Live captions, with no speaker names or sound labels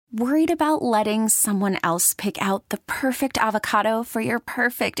Worried about letting someone else pick out the perfect avocado for your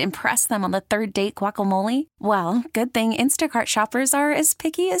perfect impress them on the third date guacamole? Well, good thing Instacart shoppers are as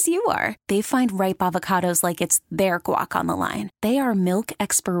picky as you are. They find ripe avocados like it's their guac on the line. They are milk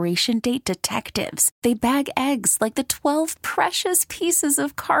expiration date detectives. They bag eggs like the 12 precious pieces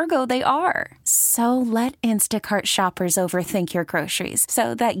of cargo they are. So let Instacart shoppers overthink your groceries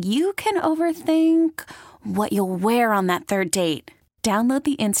so that you can overthink what you'll wear on that third date. Download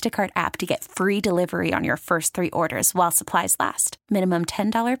the Instacart app to get free delivery on your first 3 orders while supplies last. Minimum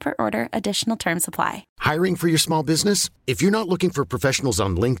 $10 per order. Additional terms apply. Hiring for your small business? If you're not looking for professionals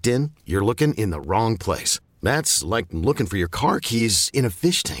on LinkedIn, you're looking in the wrong place. That's like looking for your car keys in a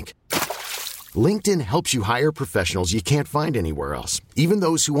fish tank. LinkedIn helps you hire professionals you can't find anywhere else, even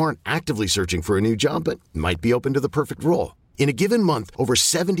those who aren't actively searching for a new job but might be open to the perfect role. In a given month, over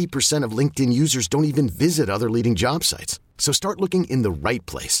 70% of LinkedIn users don't even visit other leading job sites. So start looking in the right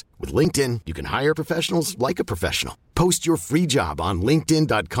place. With LinkedIn, you can hire professionals like a professional. Post your free job on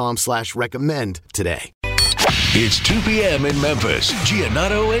linkedin.com/recommend today. It's 2 p.m. in Memphis.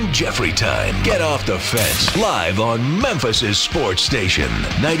 Giannotto and Jeffrey time. Get off the fence. Live on Memphis' sports station.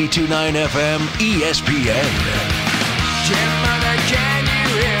 92.9 FM ESPN. Jimmy, can you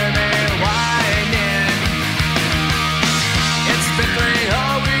hear me whining? It's been 3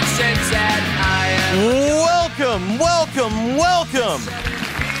 whole weeks since that I Welcome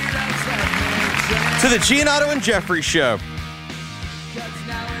to the Giannotto and Jeffrey Show.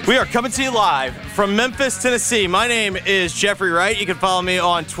 We are coming to you live from Memphis, Tennessee. My name is Jeffrey Wright. You can follow me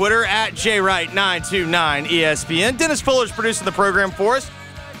on Twitter at jwright929ESPN. Dennis Fuller's producing the program for us.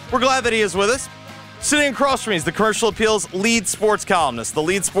 We're glad that he is with us. Sitting across from me is the Commercial Appeal's lead sports columnist, the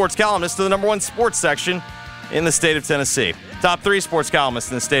lead sports columnist to the number 1 sports section in the state of Tennessee. Top 3 sports columnists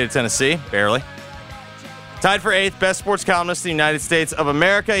in the state of Tennessee, barely. Tied for 8th best sports columnist in the United States of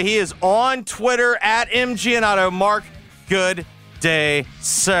America. He is on Twitter at MGiannotto. Mark, good day,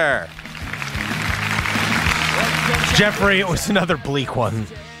 sir. Jeffrey, it was another bleak one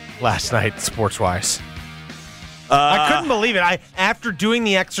last night, sports-wise. I couldn't believe it. After doing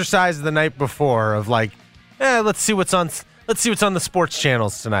the exercise the night before of let's see what's on the sports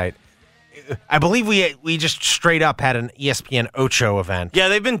channels tonight. I believe we just straight up had an ESPN Ocho event. Yeah,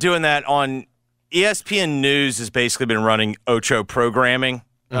 they've been doing that on ESPN News. Has basically been running Ocho programming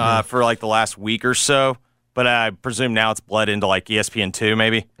for like the last week or so, but I presume now it's bled into like ESPN2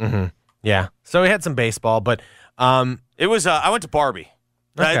 maybe. Mm-hmm. Yeah, so we had some baseball, but it was. I went to Barbie.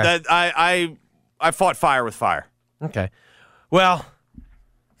 Okay. I fought fire with fire. Okay. Well,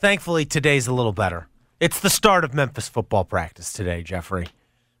 thankfully today's a little better. It's the start of Memphis football practice today, Jeffrey.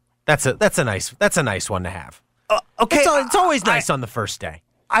 That's a nice one to have. Okay, it's always nice on the first day.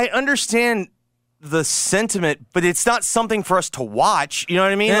 I understand the sentiment, but it's not something for us to watch. You know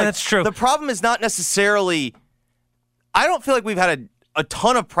what I mean? Yeah, that's true. The problem is not necessarily. I don't feel like we've had a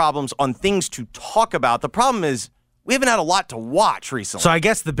ton of problems on things to talk about. The problem is we haven't had a lot to watch recently. So I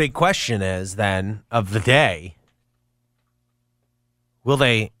guess the big question is then of the day. Will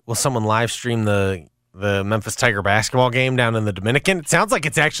someone live stream the Memphis Tiger basketball game down in the Dominican? It sounds like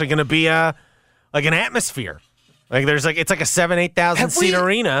it's actually going to be like an atmosphere. Like it's like a 8,000 seat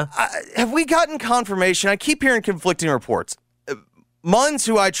arena. Have we gotten confirmation? I keep hearing conflicting reports. Munns,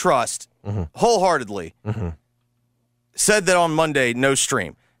 who I trust wholeheartly, said that on Monday no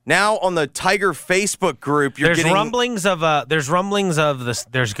stream. Now on the Tiger Facebook group, there's rumblings of this.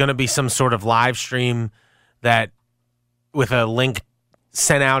 There's going to be some sort of live stream that with a link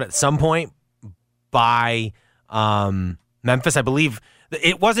sent out at some point by Memphis. I believe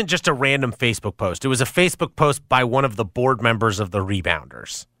it wasn't just a random Facebook post. It was a Facebook post by one of the board members of the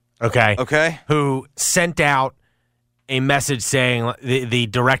Rebounders. Okay. Who sent out a message saying the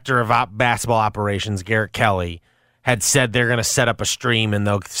director of basketball operations, Garrett Kelly, had said they're going to set up a stream and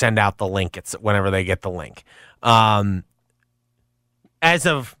they'll send out the link whenever they get the link. As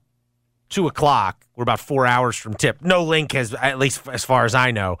of 2:00, we're about 4 hours from tip. No link has, at least as far as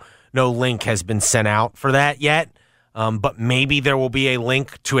I know, no link has been sent out for that yet. But maybe there will be a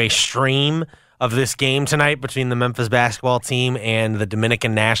link to a stream of this game tonight between the Memphis basketball team and the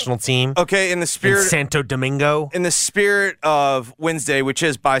Dominican national team. Okay, in Santo Domingo. In the spirit of Wednesday, which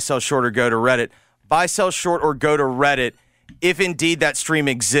is buy, sell short, or go to Reddit. Buy, sell short, or go to Reddit. If indeed that stream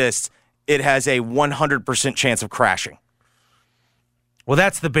exists, it has a 100% chance of crashing. Well,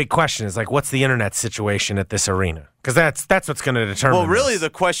 that's the big question is what's the internet situation at this arena? Because that's what's going to determine Well, really, this. the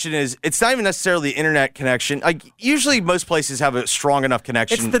question is, it's not even necessarily the internet connection. Usually most places have a strong enough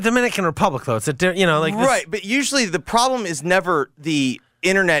connection. It's the Dominican Republic, though. It's right, but usually the problem is never the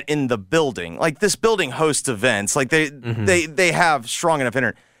internet in the building. This building hosts events. They have strong enough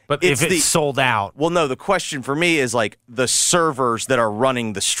internet. But if it's sold out. Well, no, the question for me is like the servers that are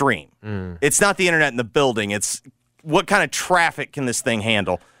running the stream. It's not the internet in the building. It's what kind of traffic can this thing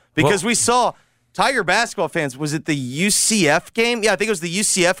handle? Because we saw Tiger basketball fans, was it the UCF game? Yeah, I think it was the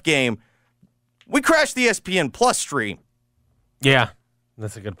UCF game. We crashed the ESPN Plus stream. Yeah,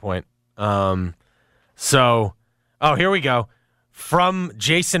 that's a good point. Here we go. From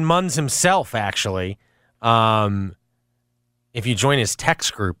Jason Munns himself, actually. If you join his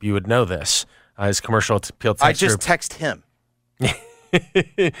text group, you would know this. His commercial appeal text group. I just text him.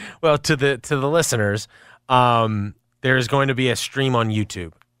 Well, to the listeners, there is going to be a stream on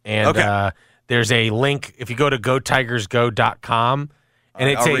YouTube. And there's a link. If you go to Gotigersgo.com,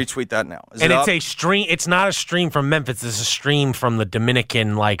 and I'll retweet that now. It's a stream. It's not a stream from Memphis. It's a stream from the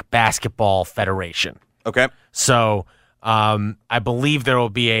Dominican Basketball Federation. Okay. So I believe there will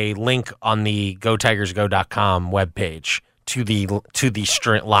be a link on the Gotigersgo.com webpage to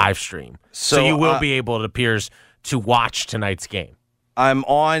the live stream. So you will be able, it appears, to watch tonight's game. I'm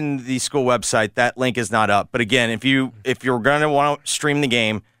on the school website. That link is not up. But again, if you're going to want to stream the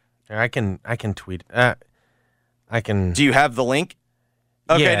game, I can tweet. I can. Do you have the link?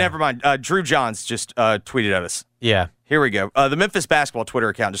 Okay, Yeah. never mind. Drew Johns just tweeted at us. Yeah. Here we go. The Memphis basketball Twitter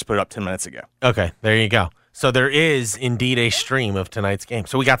account just put it up 10 minutes ago. Okay, there you go. So there is indeed a stream of tonight's game.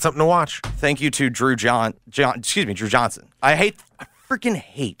 So we got something to watch. Thank you to Drew Johnson. I freaking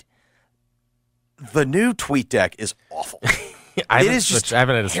hate the new tweet deck is awful. I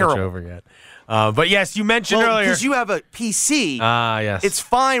haven't had to switch over yet. But yes, you mentioned earlier because you have a PC. Yes, it's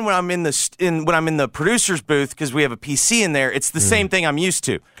fine when I'm in the producer's booth because we have a PC in there. It's the same thing I'm used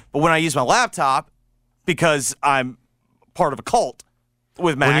to. But when I use my laptop, because I'm part of a cult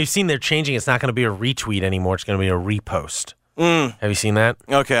with Mac. When you've seen they're changing, it's not going to be a retweet anymore. It's going to be a repost. Have you seen that?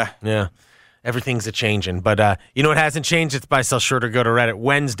 Okay. Yeah. Everything's a changing. But you know what hasn't changed? It's buy, sell, short, or go to Reddit.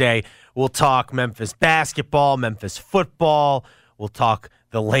 Wednesday, we'll talk Memphis basketball, Memphis football. We'll talk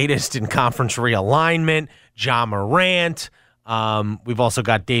the latest in conference realignment, Ja Morant. We've also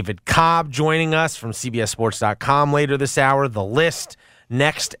got David Cobb joining us from CBSSports.com later this hour. The List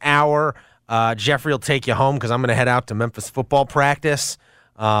next hour. Jeffrey will take you home because I'm going to head out to Memphis football practice.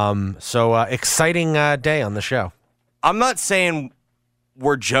 Exciting day on the show. I'm not saying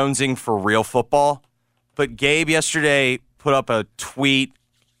we're jonesing for real football, but Gabe yesterday put up a tweet.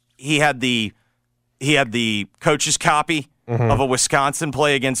 He had the coach's copy of a Wisconsin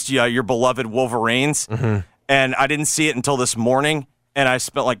play against your beloved Wolverines, and I didn't see it until this morning. And I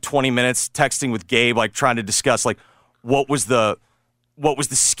spent like 20 minutes texting with Gabe, like trying to discuss like what was the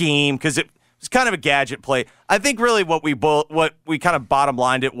scheme, because it was kind of a gadget play. I think really what we kind of bottom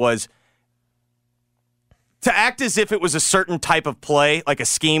lined it was to act as if it was a certain type of play, like a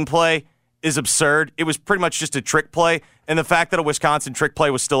scheme play, is absurd. It was pretty much just a trick play, and the fact that a Wisconsin trick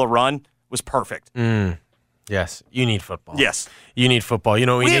play was still a run was perfect. Yes, you need football. Yes, you need football. You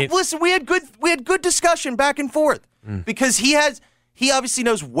know what we need. Listen, we had good discussion back and forth because he obviously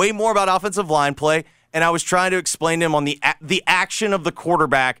knows way more about offensive line play, and I was trying to explain to him on the action of the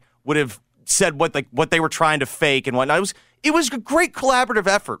quarterback would have said what they were trying to fake and whatnot. It was a great collaborative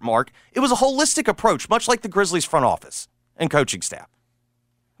effort, Mark. It was a holistic approach, much like the Grizzlies front office and coaching staff.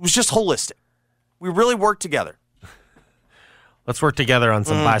 It was just holistic. We really worked together. Let's work together on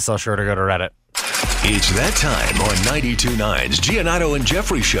some buy, sell, short, or go to Reddit. It's that time on 92.9's Giannotto and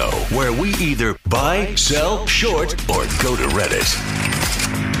Jeffrey Show, where we either buy, sell, short, or go to Reddit.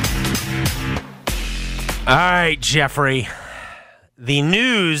 All right, Jeffrey. The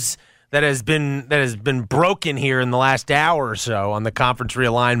news that has been broken here in the last hour or so on the conference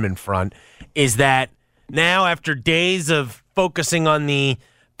realignment front is that now, after days of focusing on the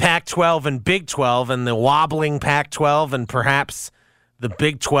Pac-12 and Big 12 and the wobbling Pac-12 and perhaps the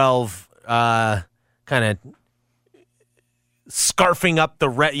Big 12 kind of scarfing up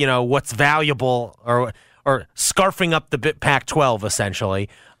what's valuable or scarfing up the Pac-12 essentially.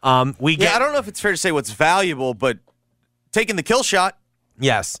 I don't know if it's fair to say what's valuable, but taking the kill shot.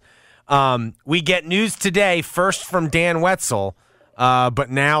 Yes. We get news today, first from Dan Wetzel, but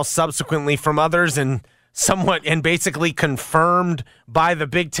now subsequently from others and basically confirmed by the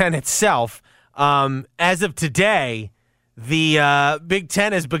Big Ten itself. As of today, the Big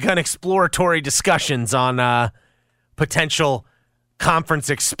Ten has begun exploratory discussions on potential conference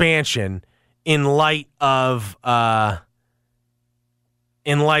expansion in light of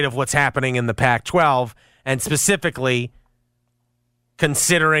what's happening in the Pac-12, and specifically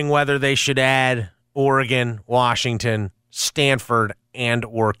considering whether they should add Oregon, Washington, Stanford, and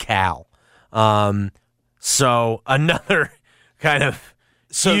or Cal. So another kind of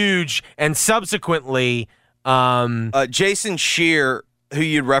huge, and subsequently Jason Scheer who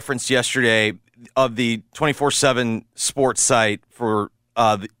you'd referenced yesterday of the 24/7 sports site for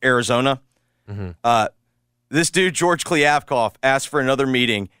Arizona. This dude, George Kliavkoff, asked for another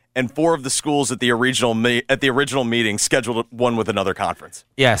meeting, and 4 of the schools at the original meeting scheduled one with another conference.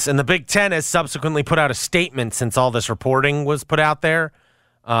 Yes, and the Big Ten has subsequently put out a statement since all this reporting was put out there.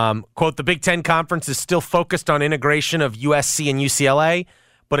 Quote, the Big Ten Conference is still focused on integration of USC and UCLA,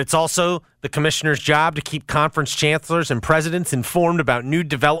 but it's also the commissioner's job to keep conference chancellors and presidents informed about new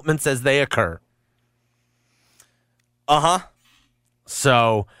developments as they occur.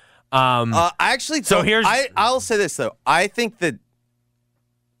 So, I'll say this, though. I think that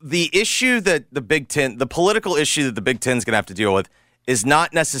the issue that the Big Ten, the political issue that the Big Ten is going to have to deal with is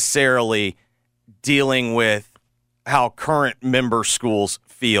not necessarily dealing with how current member schools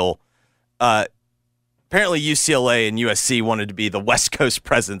feel. Apparently UCLA and USC wanted to be the West Coast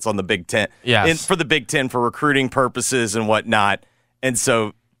presence on the Big Ten. Yes. For the Big Ten for recruiting purposes and whatnot. And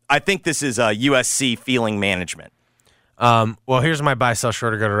so I think this is USC feeling management. Well, here's my buy-sell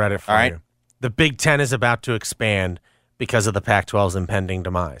short to go to Reddit for All right. you. The Big Ten is about to expand because of the Pac-12's impending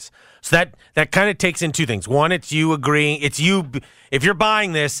demise. So that kind of takes in two things. One, it's you agreeing. It's you. If you're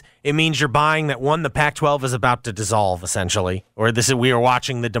buying this, it means you're buying that, one, the Pac-12 is about to dissolve, essentially. Or we are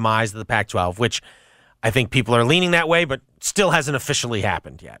watching the demise of the Pac-12, which I think people are leaning that way, but still hasn't officially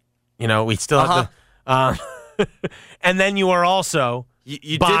happened yet. We still have to. And then you are also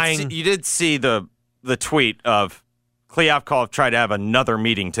buying. You did see the tweet of Kliavkoff tried to have another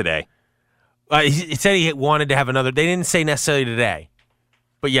meeting today. He said he wanted to have another. They didn't say necessarily today,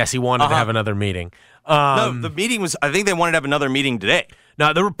 but yes, he wanted to have another meeting. No, the meeting was. I think they wanted to have another meeting today.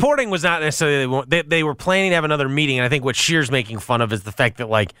 No, the reporting was not necessarily. They were planning to have another meeting, and I think what Shear's making fun of is the fact that,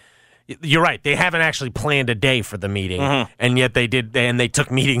 like, you're right. They haven't actually planned a day for the meeting, and yet they did, and they took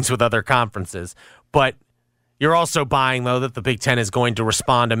meetings with other conferences. But you're also buying, though, that the Big Ten is going to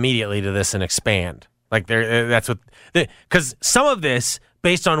respond immediately to this and expand. Like, that's what, because some of this,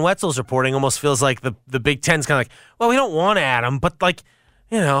 based on Wetzel's reporting, almost feels like the Big Ten's kind of like, well, we don't want to add them, but, like,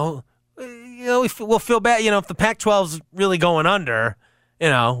 we'll feel bad. If the Pac-12's really going under,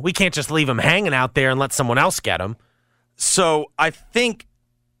 we can't just leave them hanging out there and let someone else get them. So I think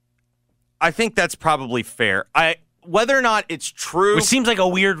that's probably fair. Whether or not it's true, which seems like a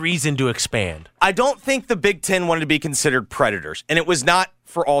weird reason to expand. I don't think the Big Ten wanted to be considered predators, and it was not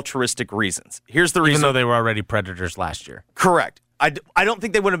for altruistic reasons. Here's the reason. Even though they were already predators last year. Correct. I don't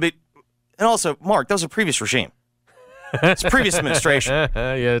think they would have been. And also, Mark, that was a previous regime. It's previous administration.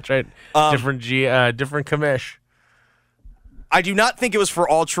 Yeah, that's right. Different commish. I do not think it was for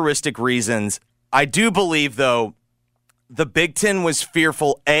altruistic reasons. I do believe, though, the Big Ten was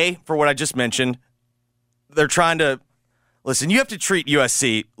fearful, A, for what I just mentioned. They're trying to, listen, you have to treat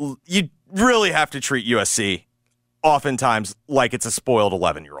USC, you really have to treat USC oftentimes like it's a spoiled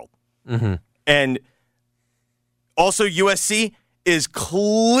 11-year-old. Mm-hmm. And also USC is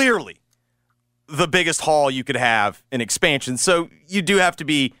clearly the biggest haul you could have in expansion. So you do have to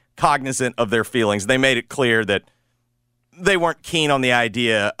be cognizant of their feelings. They made it clear that they weren't keen on the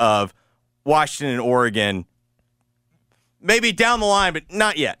idea of Washington and Oregon, maybe down the line, but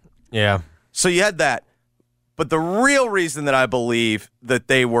not yet. Yeah. So you had that. But the real reason that I believe that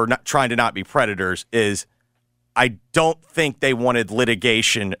they were not trying to not be predators is I don't think they wanted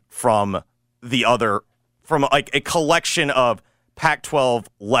litigation from like a collection of Pac-12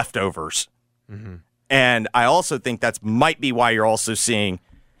 leftovers. Mm-hmm. And I also think that might be why you're also seeing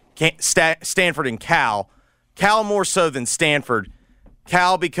Stanford and Cal more so than Stanford.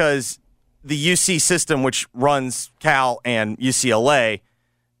 Cal because the UC system, which runs Cal and UCLA,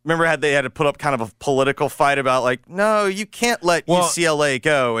 remember they had to put up kind of a political fight about, like, no, you can't let UCLA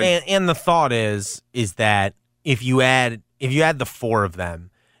go. And the thought is that if you add the 4 of them,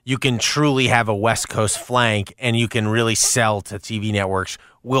 you can truly have a West Coast flank, and you can really sell to TV networks.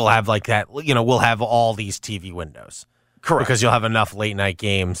 We'll have like that, we'll have all these TV windows. Correct. Because you'll have enough late night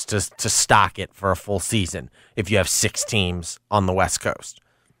games to stock it for a full season if you have 6 teams on the West Coast.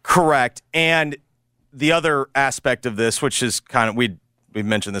 Correct. And the other aspect of this, which is kind of, we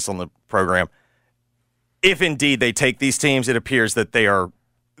mentioned this on the program, if indeed they take these teams, it appears that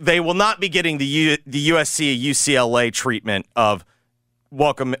they will not be getting the USC UCLA treatment of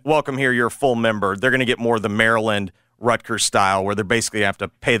welcome here, you're a full member. They're going to get more of the Maryland Rutgers style, where they basically have to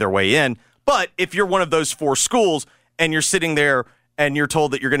pay their way in. But if you're one of those 4 schools and you're sitting there and you're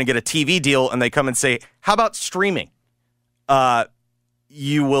told that you're going to get a TV deal, and they come and say, how about streaming? You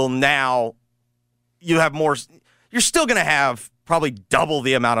have more. You're still going to have probably double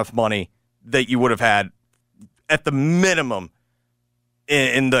the amount of money that you would have had at the minimum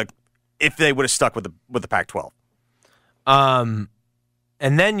if they would have stuck with the Pac-12.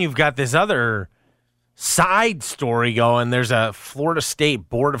 And then you've got this other side story going. There's a Florida State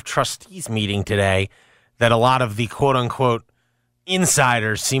Board of Trustees meeting today that a lot of the quote-unquote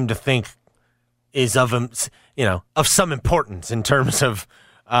insiders seem to think is of some importance in terms of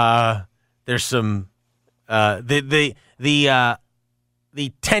there's some the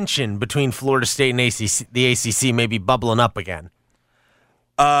tension between Florida State and the ACC may be bubbling up again.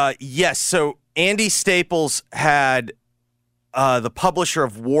 Yes. So Andy Staples had the publisher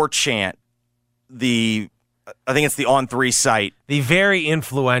of War Chant, I think it's the On3 site, the very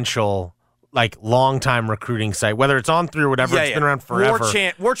influential, long-time recruiting site, whether it's On3 or whatever. It's been around forever.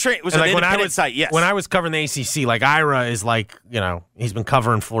 War Chant was an independent site. Yes. When I was covering the ACC, Ira is he's been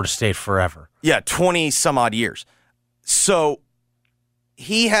covering Florida State forever. Yeah, 20 some odd years. So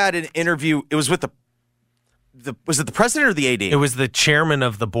he had an interview. It was with was it the president or the AD? It was the chairman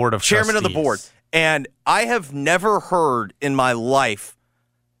of the board of trustees. Chairman of the board. And I have never heard in my life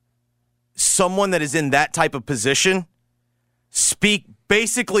someone that is in that type of position speak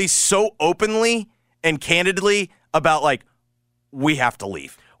basically so openly and candidly about, we have to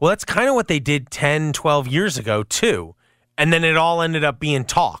leave. Well, that's kind of what they did 10, 12 years ago, too. And then it all ended up being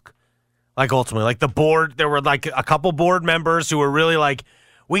talk. Ultimately, the board, there were, a couple board members who were really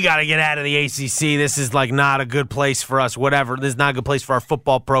we got to get out of the ACC. This is, not a good place for us, whatever. This is not a good place for our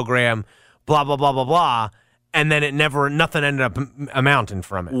football program, blah, blah, blah, blah, blah. And then nothing ended up amounting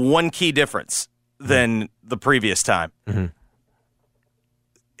from it. One key difference than the previous time. Mm-hmm.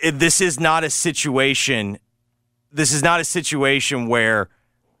 This is not a situation where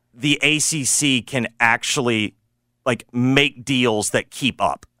the ACC can actually, make deals that keep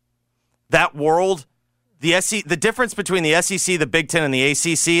up. That world, the difference between the SEC, the Big Ten, and the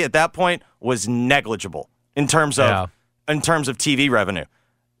ACC at that point was negligible in terms of TV revenue.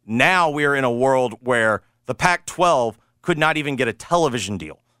 Now we are in a world where the Pac-12 could not even get a television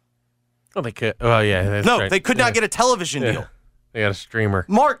deal. Oh, they could. Oh, yeah. No, they could not get a television deal. They got a streamer.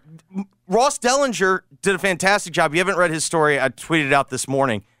 Ross Dellinger did a fantastic job. You haven't read his story. I tweeted it out this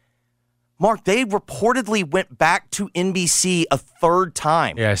morning. Mark, they reportedly went back to NBC a third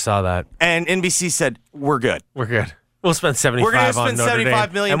time. Yeah, I saw that. And NBC said, "We're good. We're good. We'll spend $75 We're going to spend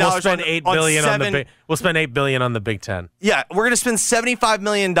 $75 million, and we'll spend $8 billion on we'll spend $8 billion on the Big Ten. Yeah, we're going to spend $75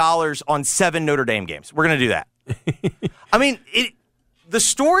 million on 7 Notre Dame games. We're going to do that. I mean, the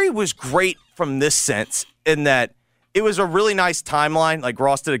story was great from this sense in that it was a really nice timeline.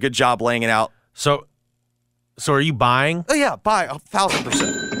 Ross did a good job laying it out. So are you buying? Oh yeah, buy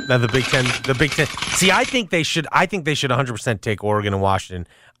 1,000%. Now the Big Ten. See, I think they should 100% take Oregon and Washington.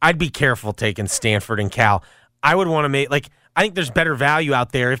 I'd be careful taking Stanford and Cal. I would want to make I think there's better value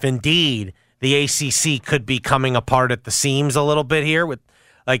out there if indeed the ACC could be coming apart at the seams a little bit here with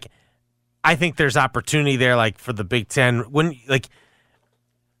I think there's opportunity there for the Big Ten.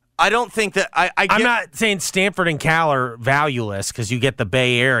 I don't think that I'm not saying Stanford and Cal are valueless because you get the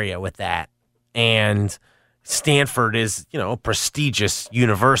Bay Area with that. And Stanford is, a prestigious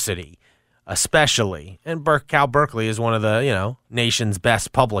university, especially. And Cal Berkeley is one of the, nation's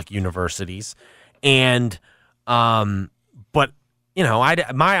best public universities. And, but,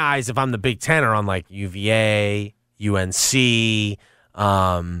 my eyes, if I'm the Big Ten, are on UVA, UNC,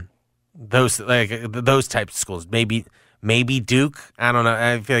 those types of schools. Maybe Duke. I don't know.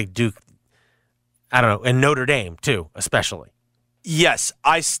 I feel like Duke, I don't know. And Notre Dame, too, especially. Yes.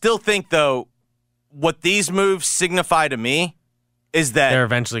 I still think, though, what these moves signify to me is that they're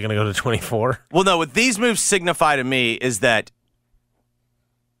eventually going to go to 24. Well, no, what these moves signify to me is that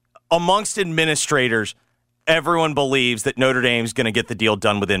amongst administrators, everyone believes that Notre Dame's going to get the deal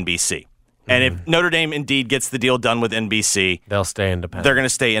done with NBC. And if Notre Dame indeed gets the deal done with NBC, they'll stay independent. They're going to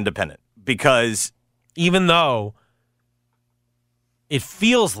stay independent because even though it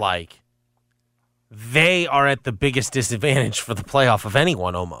feels like they are at the biggest disadvantage for the playoff of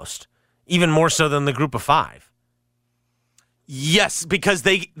anyone almost. Even more so than the group of 5. Yes, because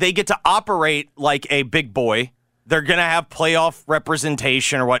they get to operate like a big boy. They're going to have playoff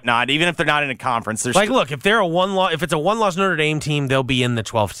representation or whatnot, even if they're not in a conference. Look, if they're if it's a one-loss Notre Dame team, they'll be in the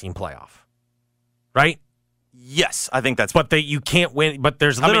 12-team playoff, right? Yes, I think that's. But you can't win. But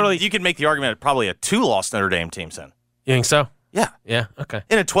there's literally you can make the argument of probably a 2-loss Notre Dame team. Then you think so? Yeah. Yeah. Okay.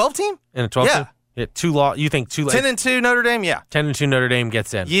 In a 12 team? In a 12 team? Yeah, 2 loss. You think 2 10-2 Notre Dame? Yeah. 10-2 Notre Dame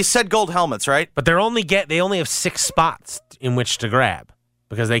gets in. You said gold helmets, right? But they only have 6 spots in which to grab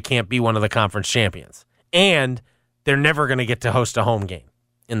because they can't be one of the conference champions. And they're never going to get to host a home game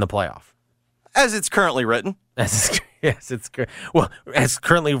in the playoff. As it's currently written. As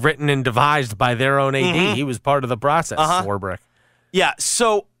currently written and devised by their own AD. Mm-hmm. He was part of the process, Warbrick. Yeah,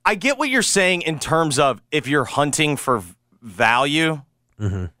 so I get what you're saying in terms of if you're hunting for value,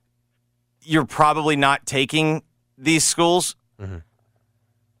 you're probably not taking these schools.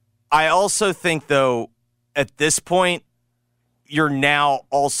 I also think, though, at this point, you're now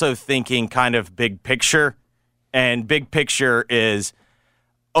also thinking kind of big picture. And big picture is,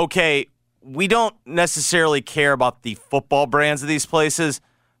 okay, we don't necessarily care about the football brands of these places,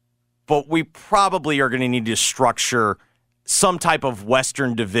 but we probably are going to need to structure some type of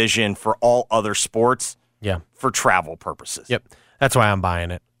Western division for all other sports for travel purposes. Yep. That's why I'm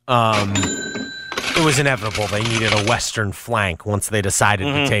buying it. It was inevitable. They needed a Western flank once they decided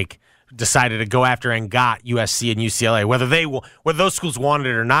to go after and got USC and UCLA, whether those schools wanted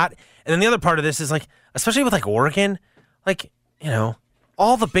it or not. And then the other part of this is, like, especially with, like, Oregon, like, you know,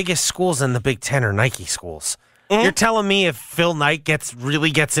 all the biggest schools in the Big Ten are Nike schools. You're telling me if Phil Knight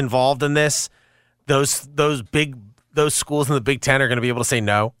really gets involved in this, those schools in the Big Ten are going to be able to say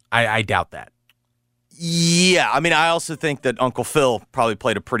no? I doubt that. Yeah, I mean, I also think that Uncle Phil probably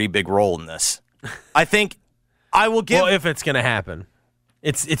played a pretty big role in this. I think I will give... Well, if it's going to happen.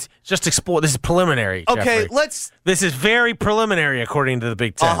 It's just explore. This is preliminary, Okay, Jeffrey. This is very preliminary according to the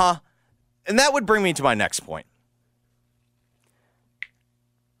Big Ten. And that would bring me to my next point.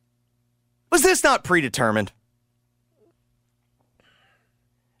 Was this not predetermined?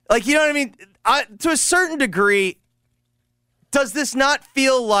 Like, you know what I mean? To a certain degree, does this not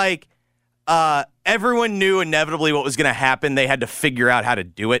feel like everyone knew inevitably what was going to happen? They had to figure out how to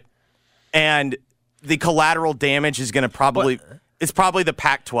do it. And the collateral damage is going to probably... It's probably the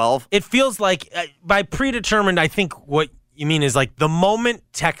Pac-12. It feels like, by predetermined, I think what you mean is, like, the moment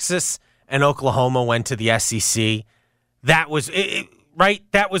Texas and Oklahoma went to the SEC, that was right.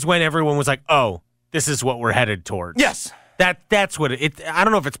 That was when everyone was like, "Oh, this is what we're headed towards." Yes, that's what it. I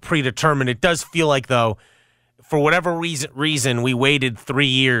don't know if it's predetermined. It does feel like, though, for whatever reason, we waited 3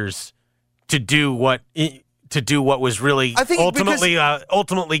 years to do what was really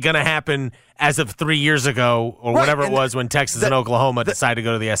ultimately going to happen as of 3 years ago, or whatever it was when Texas and Oklahoma decided to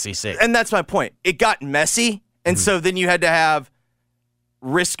go to the SEC. And that's my point. It got messy, and so then you had to have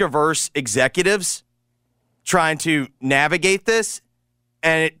risk-averse executives trying to navigate this,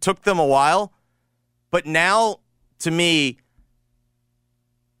 and it took them a while. But now, to me,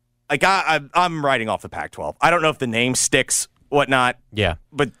 like I'm writing off the Pac-12. I don't know if the name sticks, whatnot. Yeah.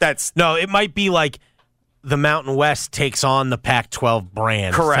 But that's... No, it might be like the Mountain West takes on the Pac-12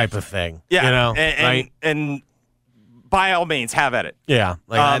 brand type of thing. Yeah. You know, right? And by all means, have at it. Yeah.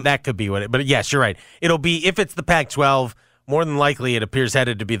 Like that could be what it... But yes, you're right. It'll be... If it's the Pac-12... More than likely, it appears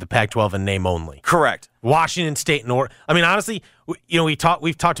headed to be the Pac-12 in name only. Correct. Washington State and I mean, honestly, you know, we've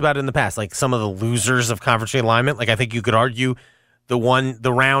talked about it in the past, like some of the losers of conference realignment. Like, I think you could argue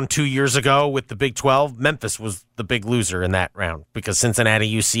the round 2 years ago with the Big 12, Memphis was the big loser in that round because Cincinnati,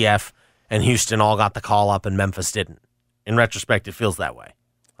 UCF, and Houston all got the call up and Memphis didn't. In retrospect, it feels that way.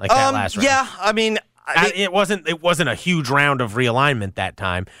 Like that last round. Yeah, I mean, it wasn't a huge round of realignment that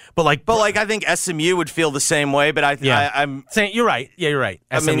time, but I think SMU would feel the same way. But I'm saying you're right. Yeah, you're right.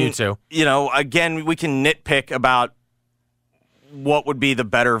 SMU too. You know, again, we can nitpick about what would be the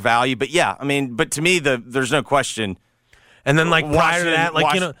better value, but yeah, I mean, but to me, there's no question. And then, like, prior to that,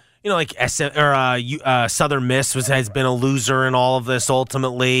 like like Southern Miss has been a loser in all of this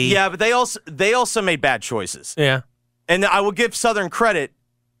ultimately. Yeah, but they also made bad choices. Yeah, and I will give Southern credit.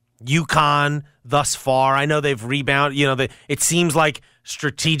 UConn thus far, I know they've rebounded. You know, it seems like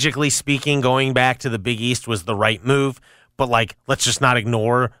strategically speaking, going back to the Big East was the right move. But, like, let's just not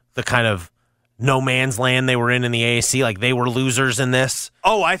ignore the kind of no man's land they were in the AAC. Like, they were losers in this.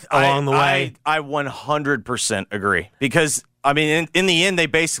 Along the way, I 100% agree because I mean, in the end, they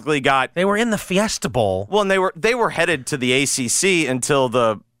basically they were in the Fiesta Bowl. Well, and they were headed to the ACC until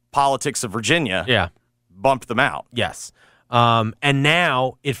the politics of Virginia bumped them out. Yes. And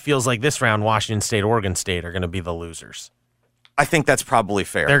now it feels like this round, Washington State, Oregon State are going to be the losers. I think that's probably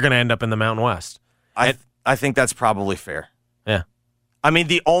fair. They're going to end up in the Mountain West. I think that's probably fair. Yeah. I mean,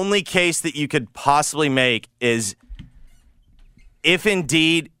 the only case that you could possibly make is if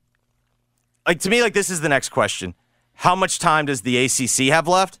indeed, like, to me, like, this is the next question. How much time does the ACC have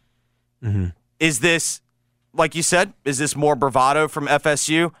left? Mm-hmm. Is this, like you said, is this more bravado from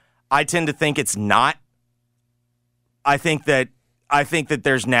FSU? I tend to think it's not. I think that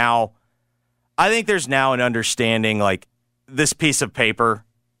there's now an understanding, like, this piece of paper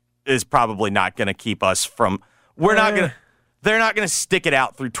is probably not going to keep us from. They're not going to stick it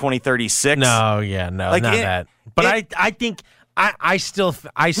out through 2036. No, like, not that. But I think I still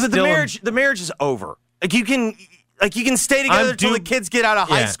the marriage is over. Like, you can, Like, you can stay together until the kids get out of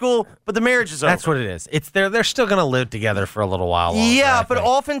high school, but the marriage is over. That's what it is. It's they're still going to live together for a little while longer. Yeah, but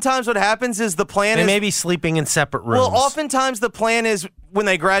oftentimes what happens is the plan is... They may be sleeping in separate rooms. Well, oftentimes the plan is when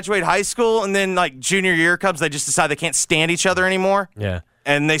they graduate high school and then, like, junior year comes, they just decide they can't stand each other anymore. Yeah.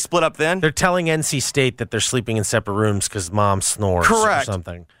 And they split up then. They're telling NC State that they're sleeping in separate rooms because mom snores Correct. or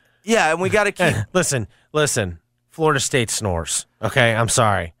something. Yeah, and we got to keep... Listen. Florida State snores. Okay, I'm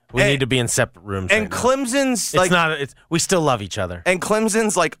sorry. We need to be in separate rooms. And Clemson's we still love each other. And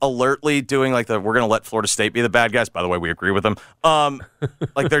Clemson's like alertly doing like we're going to let Florida State be the bad guys. By the way, we agree with them.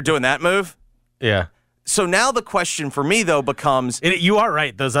 Like they're doing that move. Yeah. So now the question for me though becomes, you are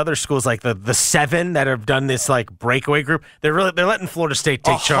right. Those other schools like the 7 that have done this like breakaway group, they're letting Florida State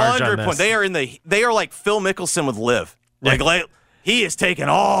take charge on this. They are like Phil Mickelson with Liv. Like he is taking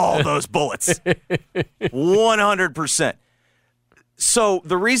all those bullets. 100%. So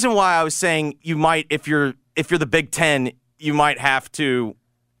the reason why I was saying you might, if you're the Big Ten, you might have to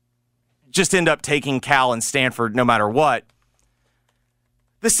just end up taking Cal and Stanford no matter what.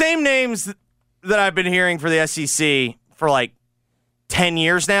 The same names that I've been hearing for the SEC for like 10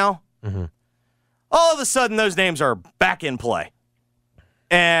 years now, all of a sudden those names are back in play.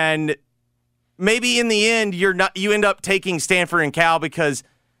 And maybe in the end you end up taking Stanford and Cal because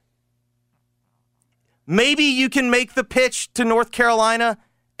maybe you can make the pitch to North Carolina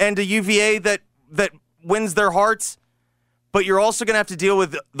and to UVA that wins their hearts, but you're also going to have to deal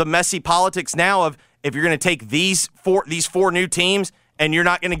with the messy politics now of if you're going to take these four new teams and you're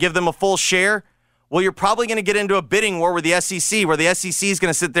not going to give them a full share, well, you're probably going to get into a bidding war with the SEC where the SEC is going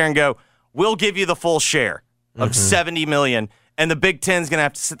to sit there and go, we'll give you the full share of $70 million, and the Big Ten is going to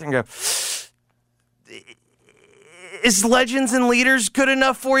have to sit there and go, is Legends and Leaders good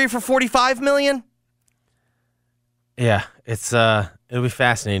enough for you for $45 million? Yeah, it'll be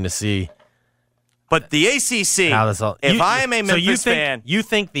fascinating to see. But the ACC, how this all, I am a Memphis fan, you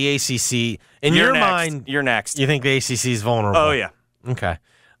think the ACC in your mind, you're next. You think the ACC is vulnerable? Oh yeah. Okay.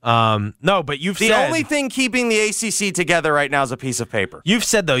 No, but you've said the only thing keeping the ACC together right now is a piece of paper. You've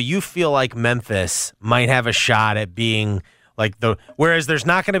said though you feel like Memphis might have a shot at being like whereas there's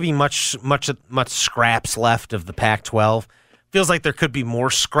not going to be much scraps left of the Pac-12. Feels like there could be more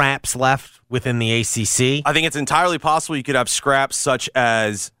scraps left within the ACC. I think it's entirely possible you could have scraps such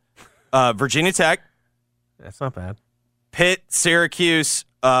as Virginia Tech. That's not bad. Pitt, Syracuse,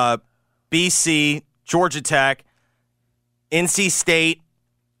 BC, Georgia Tech, NC State,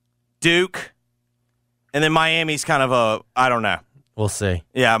 Duke, and then Miami's kind of I don't know. We'll see.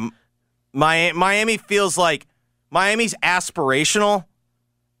 Yeah, Miami feels like Miami's aspirational.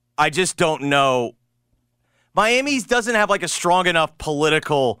 I just don't know. Miami's doesn't have like a strong enough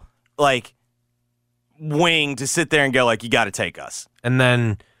political like wing to sit there and go like, you got to take us. And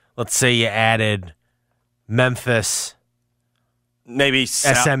then let's say you added Memphis, maybe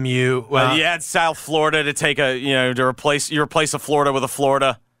SMU. Well, you add South Florida to take to replace a Florida with a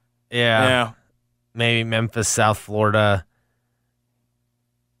Florida. Yeah. Maybe Memphis, South Florida.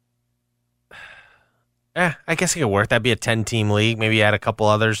 I guess it could work. That'd be a 10-team league. Maybe add a couple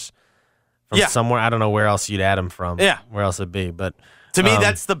others. From somewhere. I don't know where else you'd add them from. Yeah. Where else it'd be. But to me,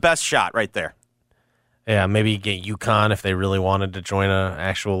 that's the best shot right there. Yeah, maybe get UConn if they really wanted to join an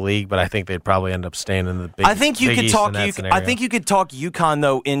actual league, but I think they'd probably end up staying in the Big East. I think you could talk UConn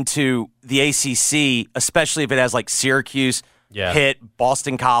though into the ACC, especially if it has like Syracuse, Pitt,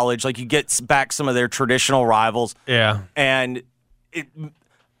 Boston College. Like you get back some of their traditional rivals. Yeah, and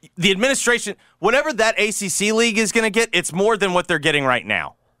the administration, whatever that ACC league is going to get, it's more than what they're getting right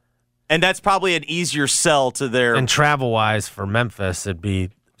now. And that's probably an easier sell to their... And travel-wise for Memphis, it'd be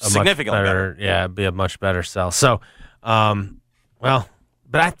significantly better. Yeah, it'd be a much better sell. So, but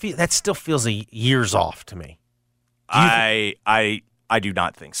I feel that still feels years off to me. I do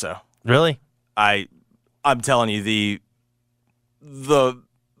not think so. Really? I'm telling you, the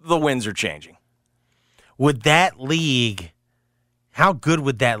winds are changing. Would that league... How good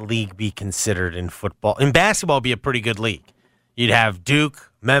would that league be considered in football? In basketball, it'd be a pretty good league. You'd have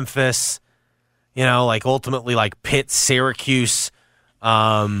Duke, Memphis, like ultimately like Pitt, Syracuse,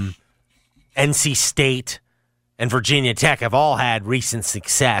 NC State, and Virginia Tech have all had recent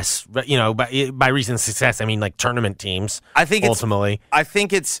success. By recent success, I mean like tournament teams. I think ultimately,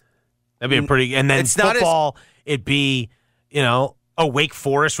 that'd be a pretty. And then football, it'd be Wake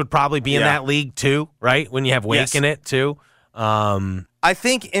Forest would probably be in that league too, right? When you have Wake in it too. I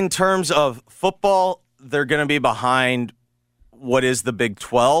think in terms of football, they're going to be behind what is the Big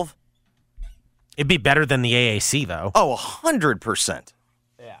 12. It'd be better than the AAC, though. Oh, 100%.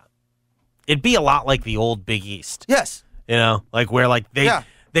 Yeah. It'd be a lot like the old Big East. Yes. Like where like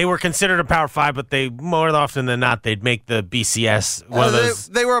they were considered a Power 5, but they more often than not they'd make the BCS. One of those.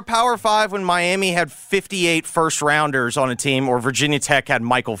 They were a Power 5 when Miami had 58 first-rounders on a team, or Virginia Tech had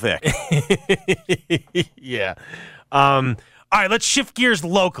Michael Vick. Yeah. All right, let's shift gears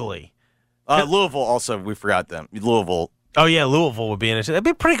locally. Louisville also, we forgot them. Louisville. Oh, yeah, Louisville would be in it. That'd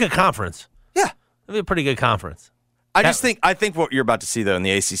be a pretty good conference. Yeah. That'd be a pretty good conference. I think what you're about to see, though, in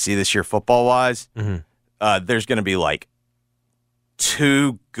the ACC this year, football-wise, there's going to be, like,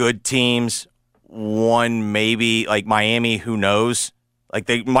 2 good teams, one maybe, like Miami, who knows? Like,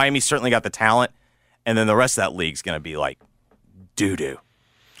 Miami certainly got the talent, and then the rest of that league's going to be, like, doo-doo.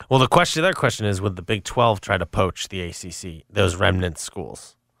 Well, the other question is, would the Big 12 try to poach the ACC, those remnant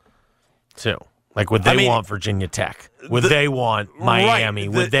schools, too? Like, would they want Virginia Tech? Would they want Miami?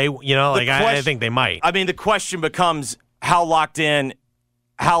 Right, would they, I think they might. I mean, the question becomes how locked in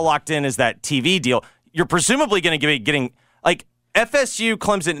is that TV deal? You're presumably going to be getting, like, FSU,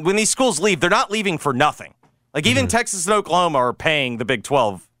 Clemson, when these schools leave, they're not leaving for nothing. Like, even Texas and Oklahoma are paying the Big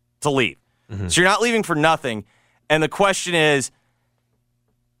 12 to leave. So you're not leaving for nothing. And the question is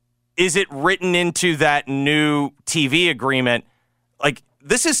it written into that new TV agreement? Like,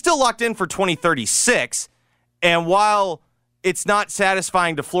 this is still locked in for 2036, and while it's not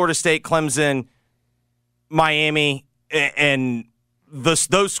satisfying to Florida State, Clemson, Miami, and those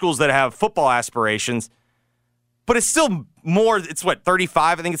schools that have football aspirations, but it's still more. It's what,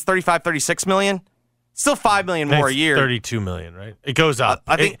 35? I think it's 35, 36 million. Still $5 million more a year. 32 million, right? It goes up.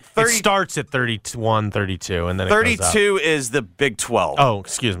 I think it starts at 31, 32, and then it 32 goes up. is the Big 12. Oh,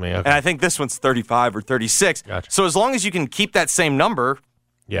 excuse me. Okay. And I think this one's 35 or 36. Gotcha. So as long as you can keep that same number,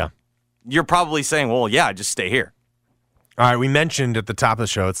 yeah, you're probably saying, well, yeah, just stay here. All right, we mentioned at the top of the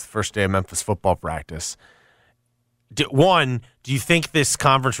show, it's the first day of Memphis football practice. Do you think this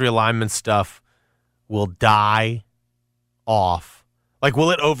conference realignment stuff will die off? Like,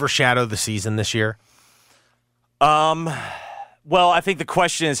 will it overshadow the season this year? Well, I think the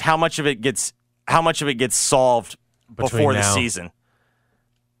question is how much of it gets solved before the season.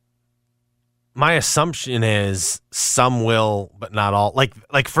 My assumption is some will, but not all.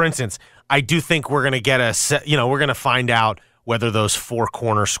 Like for instance, I do think we're going to get we're going to find out whether those 4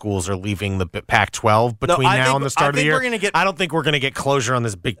 corner schools are leaving the Pac-12 between now and the start of the year. I don't think we're going to get closure on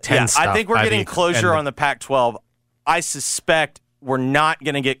this Big Ten stuff. I think we're getting closure on the Pac-12. I suspect we're not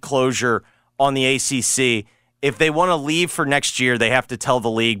going to get closure on the ACC. If they want to leave for next year, they have to tell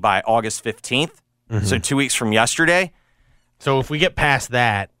the league by August 15th, so 2 weeks from yesterday. So if we get past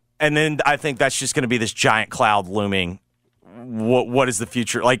that. And then I think that's just going to be this giant cloud looming. What is the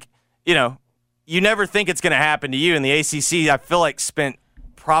future? Like, you never think it's going to happen to you. And the ACC, I feel like, spent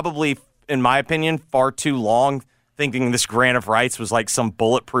probably, in my opinion, far too long thinking this grant of rights was like some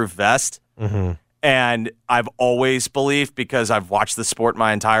bulletproof vest. Mm-hmm. And I've always believed, because I've watched the sport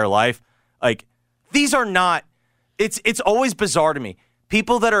my entire life, like, these are not... It's always bizarre to me.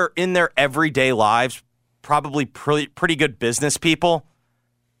 People that are in their everyday lives, probably pretty good business people,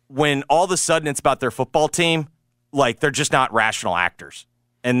 when all of a sudden it's about their football team, like, they're just not rational actors,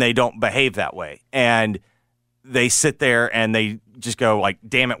 and they don't behave that way. And they sit there and they just go, like,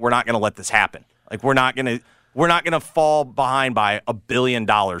 damn it, we're not going to let this happen. Like, we're not going to fall behind by $1 billion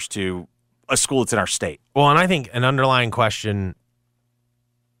to a school that's in our state. Well, and I think an underlying question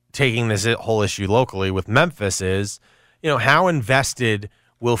taking this whole issue locally with Memphis is, how invested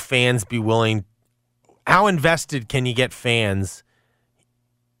will fans be willing? How invested can you get fans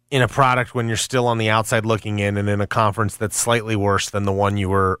in a product when you're still on the outside looking in, and in a conference that's slightly worse than the one you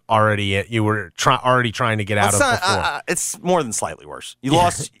were already at? You were already trying to get out of before. It's more than slightly worse. You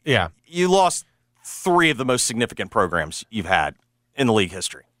lost. Yeah, you lost 3 of the most significant programs you've had in the league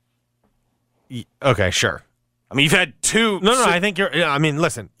history. Okay, sure. I mean, you've had 2. No, I think you're. I mean,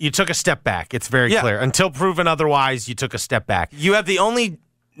 listen, you took a step back. It's very clear. Until proven otherwise, you took a step back. You have the only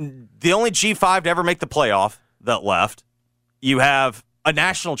G5 to ever make the playoff that left. You have a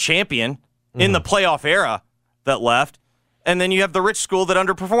national champion in the playoff era that left, and then you have the rich school that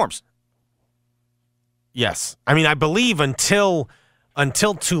underperforms. Yes, I mean, I believe until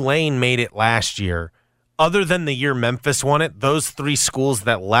Tulane made it last year. Other than the year Memphis won it, those 3 schools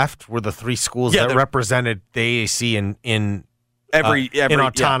that left were the 3 schools that represented the AAC in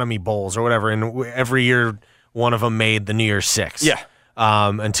autonomy bowls or whatever. And every year, one of them made the New Year's Six. Yeah.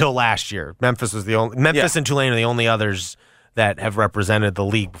 Until last year, Memphis and Tulane are the only others that have represented the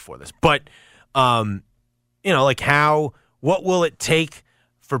league before this. But what will it take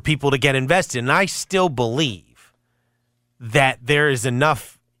for people to get invested? And I still believe that there is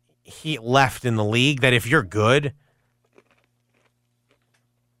enough heat left in the league that if you're good,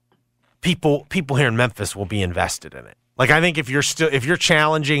 people here in Memphis will be invested in it. Like, I think if you're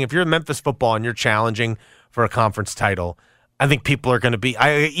challenging, if you're Memphis football and you're challenging for a conference title, I think people are going to be,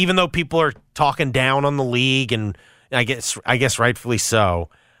 even though people are talking down on the league, and I guess rightfully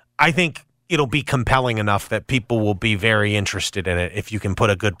so, I think it'll be compelling enough that people will be very interested in it if you can put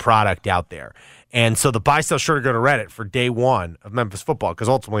a good product out there. And so the buy, sell, short, or go to Reddit for day one of Memphis football, because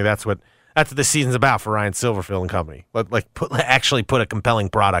ultimately that's what this season's about for Ryan Silverfield and company. Actually put a compelling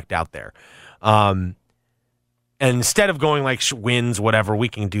product out there. And instead of going like wins, whatever, we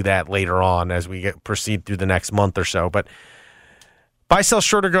can do that later on as we proceed through the next month or so. But buy, sell,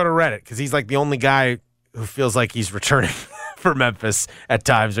 short, or go to Reddit, because he's like the only guy who feels like he's returning for Memphis at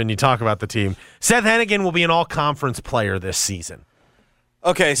times when you talk about the team. Seth Henigan will be an all-conference player this season.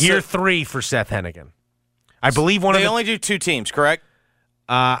 Okay, so Year 3 for Seth Henigan. I believe they only do 2 teams, correct?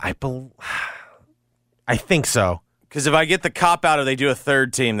 I think so. Because if I get the cop out or they do a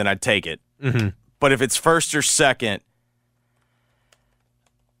 3rd team, then I'd take it. Mm-hmm. But if it's 1st or 2nd,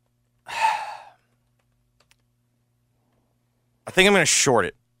 I think I'm going to short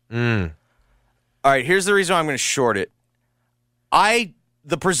it. All right, here's the reason why I'm going to short it.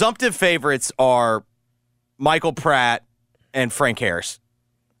 The presumptive favorites are Michael Pratt and Frank Harris.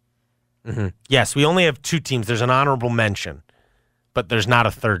 Mm-hmm. Yes, we only have 2 teams. There's an honorable mention, but there's not a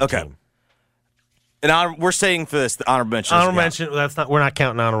 3rd team. And we're saying for this, the honorable mention. Honorable mention. We're not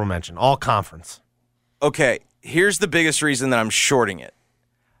counting honorable mention. All conference. Okay, here's the biggest reason that I'm shorting it.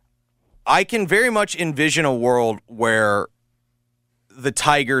 I can very much envision a world where the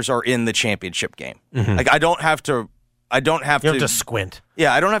Tigers are in the championship game. Mm-hmm. Like I don't have to squint.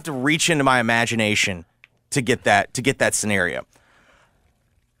 Yeah, I don't have to reach into my imagination to get that scenario.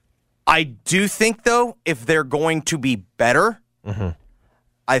 I do think though, if they're going to be better,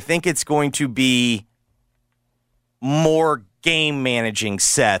 I think it's going to be more game managing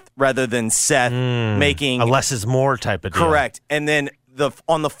Seth rather than Seth making a less is more type of deal. Correct. And then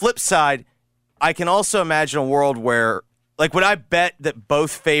on the flip side, I can also imagine a world where, like, would I bet that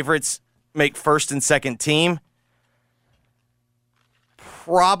both favorites make 1st and 2nd team?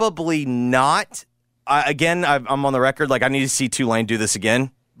 Probably not. I'm on the record. Like, I need to see Tulane do this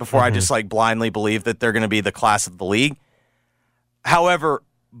again before I just like blindly believe that they're going to be the class of the league. However,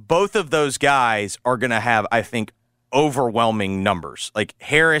 both of those guys are going to have, I think, overwhelming numbers. Like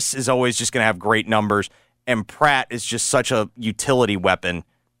Harris is always just going to have great numbers, and Pratt is just such a utility weapon,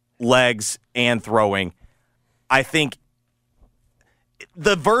 legs and throwing. I think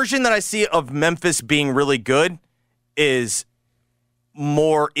the version that I see of Memphis being really good is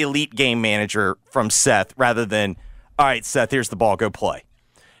more elite game manager from Seth rather than, all right, Seth, here's the ball, go play.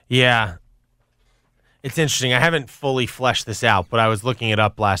 Yeah. It's interesting. I haven't fully fleshed this out, but I was looking it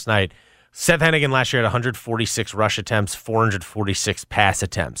up last night. Seth Henigan last year had 146 rush attempts, 446 pass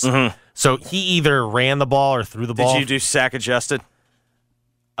attempts. Mm-hmm. So he either ran the ball or threw the ball. Did you do sack adjusted?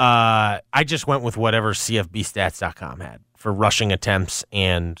 I just went with whatever CFBstats.com had for rushing attempts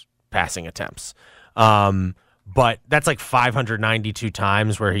and passing attempts. But that's like 592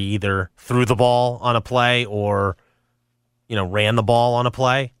 times where he either threw the ball on a play or, ran the ball on a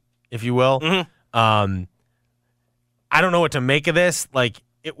play, if you will. Mm-hmm. I don't know what to make of this. Like,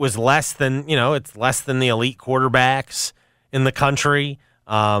 it was less than, it's less than the elite quarterbacks in the country.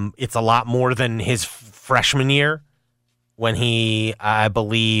 It's a lot more than his freshman year when he, I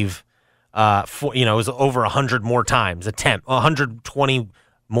believe, it was over 100 more times, 120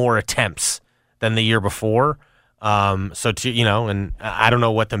 more attempts than the year before. And I don't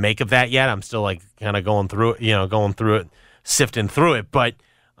know what to make of that yet. I'm still like kind of going through it, sifting through it. But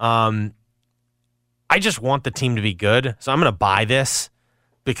I just want the team to be good. So I'm going to buy this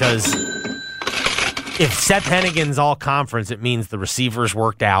because if Seth Henigan's all conference, it means the receivers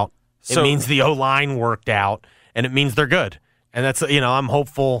worked out. It means the O-line worked out, and it means they're good. And that's, I'm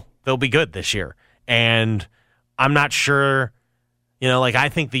hopeful they'll be good this year. And I'm not sure, I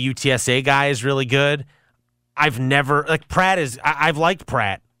think the UTSA guy is really good. I've liked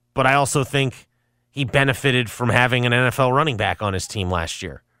Pratt, but I also think he benefited from having an NFL running back on his team last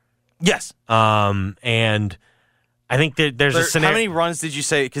year. Yes. And I think that there's a scenario. How many runs did you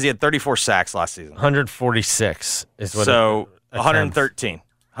say? Because he had 34 sacks last season. 146 is what. So 113.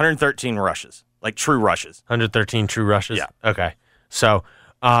 113 rushes, like true rushes. 113 true rushes? Yeah. Okay. So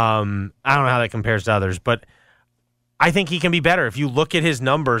I don't know how that compares to others, but I think he can be better. If you look at his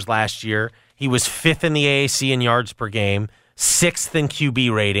numbers last year, he was 5th in the AAC in yards per game, 6th in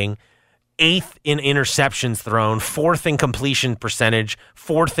QB rating, 8th in interceptions thrown, 4th in completion percentage,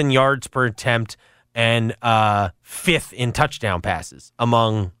 4th in yards per attempt, and 5th in touchdown passes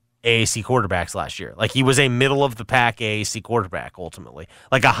among AAC quarterbacks last year. Like, he was a middle-of-the-pack AAC quarterback, ultimately.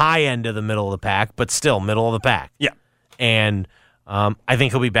 Like a high end of the middle of the pack, but still middle of the pack. Yeah. And I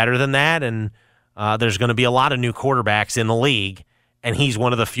think he'll be better than that, and there's going to be a lot of new quarterbacks in the league, and he's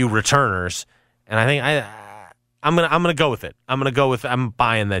one of the few returners. And I think I'm gonna go with it. I'm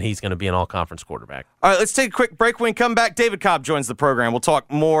buying that he's going to be an all-conference quarterback. All right, let's take a quick break. When we come back, David Cobb joins the program. We'll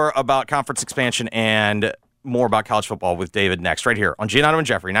talk more about conference expansion and more about college football with David next, right here on Giannato and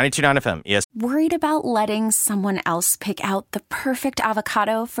Jeffrey, 92.9 FM, ES. Worried about letting someone else pick out the perfect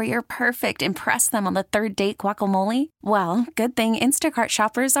avocado for your perfect impress them on the third date guacamole? Well, good thing Instacart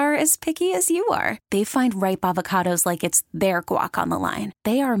shoppers are as picky as you are. They find ripe avocados like it's their guac on the line.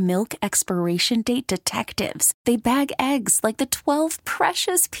 They are milk expiration date detectives. They bag eggs like the 12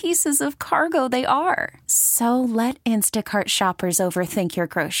 precious pieces of cargo they are. So let Instacart shoppers overthink your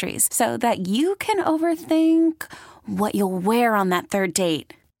groceries so that you can overthink what you'll wear on that third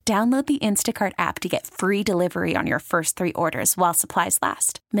date. Download the Instacart app to get free delivery on your first 3 orders while supplies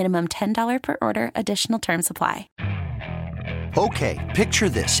last. Minimum $10 per order. Additional terms apply. Okay, picture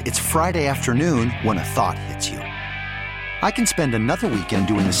this. It's Friday afternoon when a thought hits you. I can spend another weekend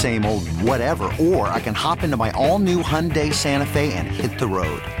doing the same old whatever, or I can hop into my all-new Hyundai Santa Fe and hit the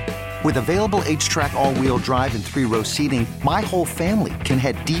road. With available H-Track all-wheel drive and 3-row seating, my whole family can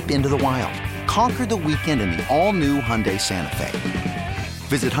head deep into the wild. Conquer the weekend in the all-new Hyundai Santa Fe.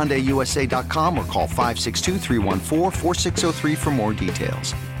 Visit HyundaiUSA.com or call 562-314-4603 for more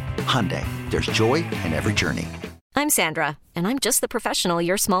details. Hyundai, there's joy in every journey. I'm Sandra, and I'm just the professional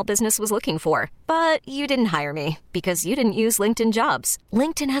your small business was looking for. But you didn't hire me because you didn't use LinkedIn Jobs.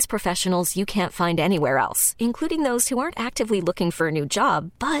 LinkedIn has professionals you can't find anywhere else, including those who aren't actively looking for a new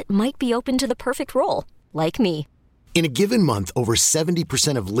job, but might be open to the perfect role, like me. In a given month, over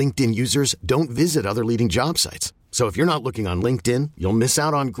 70% of LinkedIn users don't visit other leading job sites. So if you're not looking on LinkedIn, you'll miss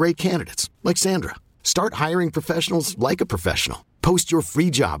out on great candidates like Sandra. Start hiring professionals like a professional. Post your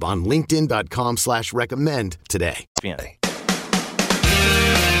free job on linkedin.com/recommend today.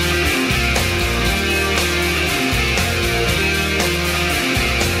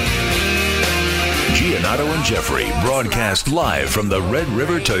 Giannato and Jeffrey broadcast live from the Red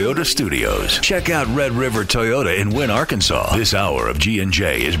River Toyota Studios. Check out Red River Toyota in Wynn, Arkansas. This hour of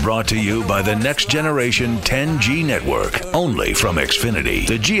G&J is brought to you by the Next Generation 10G Network, only from Xfinity.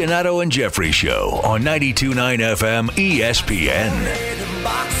 The Giannato and Jeffrey Show on 92.9 FM ESPN.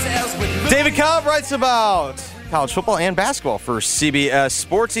 David Cobb writes about college football and basketball for CBS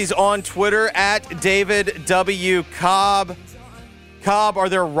Sports. He's on Twitter at David W. Cobb. Cobb, are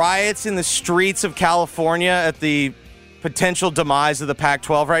there riots in the streets of California at the potential demise of the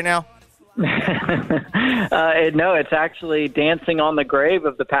Pac-12 right now? No, it's actually dancing on the grave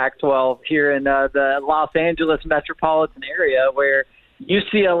of the Pac-12 here in the Los Angeles metropolitan area, where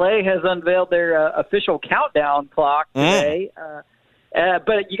UCLA has unveiled their official countdown clock today.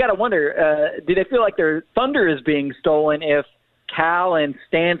 But you got to wonder, do they feel like their thunder is being stolen if Cal and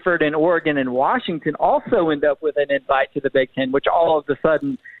Stanford and Oregon and Washington also end up with an invite to the Big Ten, which all of a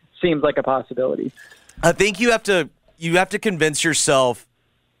sudden seems like a possibility? I think you have to convince yourself,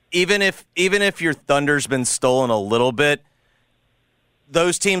 even if your thunder's been stolen a little bit,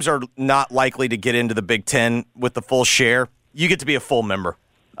 those teams are not likely to get into the Big Ten with the full share. You get to be a full member.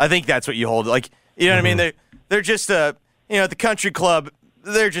 I think that's what you hold. Like, you know what I mean? They're just the country club.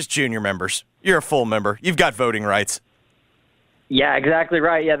 They're just junior members. You're a full member. You've got voting rights. Yeah, exactly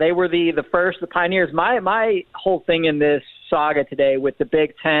right. Yeah, they were the first, the pioneers. My whole thing in this saga today with the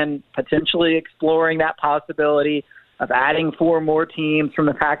Big Ten potentially exploring that possibility of adding 4 more teams from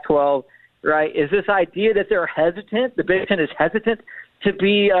the Pac-12, right, is this idea that they're hesitant, the Big Ten is hesitant to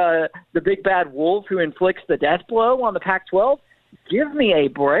be the big bad wolf who inflicts the death blow on the Pac-12? Give me a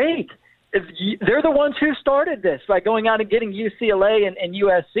break. They're the ones who started this by going out and getting UCLA and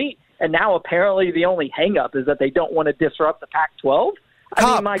USC. And now apparently the only hang-up is that they don't want to disrupt the Pac-12?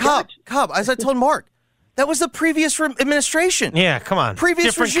 Cobb, as I told Mark, that was the previous administration. Yeah, come on.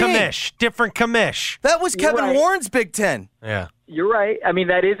 Different commish. That was Kevin Warren's Big Ten. Yeah. You're right. I mean,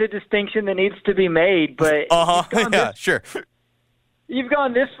 that is a distinction that needs to be made. But sure. You've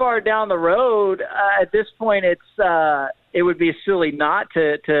gone this far down the road. At this point, it would be silly not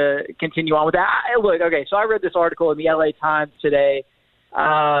to continue on with that. So I read this article in the LA Times today.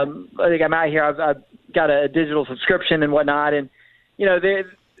 I think I'm out here. I've got a digital subscription and whatnot, and they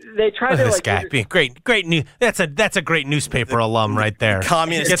try to this guy being great news. That's a great newspaper alum right there.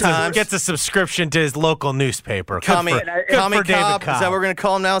 Communist Times gets a subscription to his local newspaper. Commie Cobb. Is that what we're going to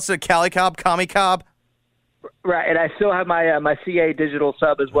call him now? Instead of Cali Cobb, Commie Cobb. Right, and I still have my CA digital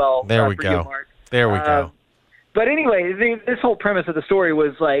sub as well. There we go. There we go. But anyway, this whole premise of the story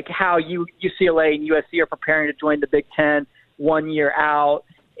was like how UCLA and USC are preparing to join the Big Ten 1 year out.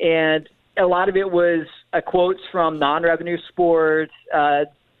 And a lot of it was quotes from non-revenue sports,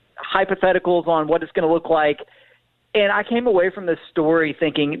 hypotheticals on what it's going to look like. And I came away from this story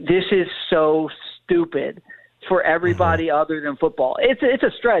thinking, this is so stupid for everybody other than football. It's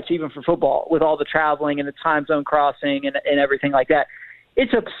a stretch even for football with all the traveling and the time zone crossing and everything like that.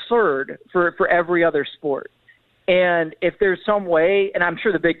 It's absurd for every other sport. And if there's some way, and I'm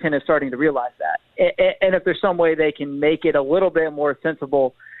sure the Big Ten is starting to realize that, and if there's some way they can make it a little bit more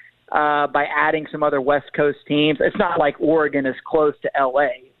sensible by adding some other West Coast teams. It's not like Oregon is close to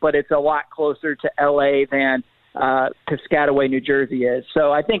L.A., but it's a lot closer to L.A. than Piscataway, New Jersey is.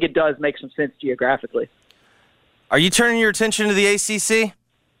 So I think it does make some sense geographically. Are you turning your attention to the ACC?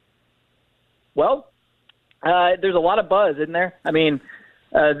 Well, there's a lot of buzz, isn't there? I mean,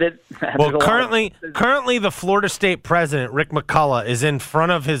 currently the Florida State president, Rick McCullough, is in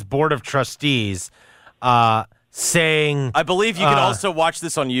front of his board of trustees saying... I believe you can also watch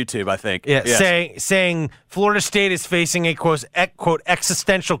this on YouTube, I think. Yeah, yes. saying Florida State is facing a, quote,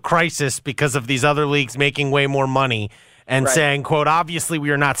 existential crisis because of these other leagues making way more money, and saying, quote, obviously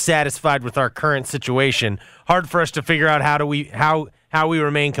we are not satisfied with our current situation. Hard for us to figure out how we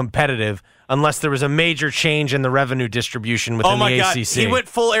remain competitive unless there was a major change in the revenue distribution within the ACC. God. He went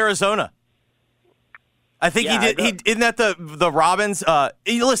full Arizona. I think he did. Isn't that the Robbins?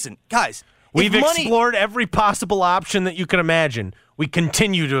 Listen, guys. We've explored every possible option that you can imagine. We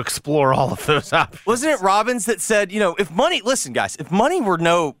continue to explore all of those options. Wasn't it Robbins that said, if money, listen, guys, if money were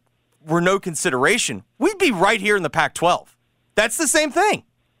no consideration, we'd be right here in the Pac-12. That's the same thing.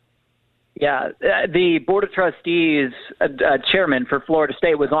 Yeah, the Board of Trustees chairman for Florida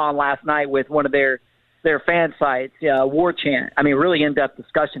State was on last night with one of their fan sites, War Chant. I mean, really in-depth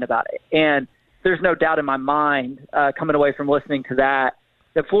discussion about it. And there's no doubt in my mind, coming away from listening to that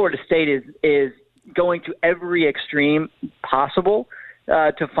Florida State is going to every extreme possible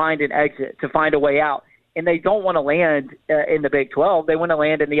to find an exit, to find a way out. And they don't want to land in the Big 12. They want to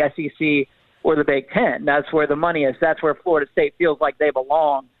land in the SEC or the Big 10. That's where the money is. That's where Florida State feels like they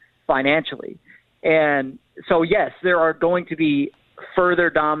belong financially. And so, yes, there are going to be further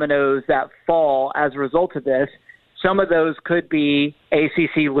dominoes that fall as a result of this. Some of those could be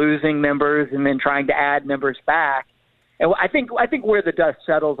ACC losing members and then trying to add members back. And I think where the dust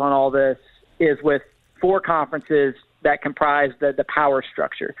settles on all this is with 4 conferences that comprise the power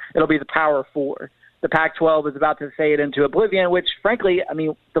structure. It'll be the Power 4. The Pac-12 is about to fade into oblivion, which, frankly, I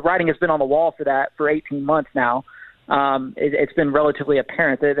mean, the writing has been on the wall for that for 18 months now. It's been relatively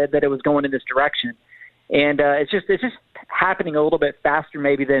apparent that it was going in this direction. And it's just happening a little bit faster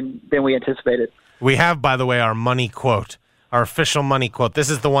maybe than we anticipated. We have, by the way, our money quote, our official money quote. This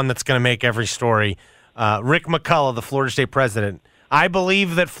is the one that's going to make every story. Rick McCullough, the Florida State president, I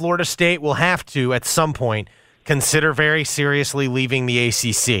believe that Florida State will have to, at some point, consider very seriously leaving the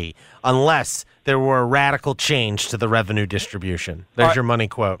ACC unless there were a radical change to the revenue distribution. There's your money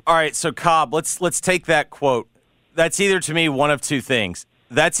quote. All right, so Cobb, let's take that quote. That's either, to me, one of two things.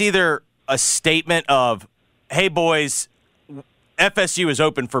 That's either a statement of, hey, boys, FSU is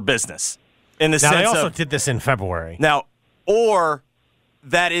open for business. In the sense they also did this in February. Now, or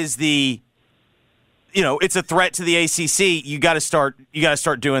that is it's a threat to the ACC. You got to start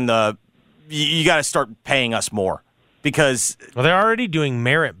paying us more because they're already doing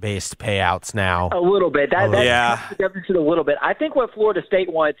merit-based payouts now. A little bit. That's the difference a little bit. I think what Florida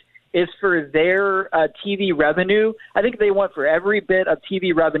State wants is for their TV revenue. I think they want for every bit of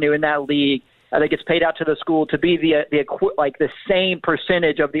TV revenue in that league that gets paid out to the school to be the same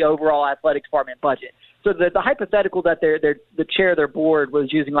percentage of the overall athletic department budget. So the hypothetical that the chair of their board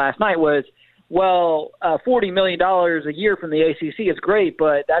was using last night was, well, $40 million a year from the ACC is great,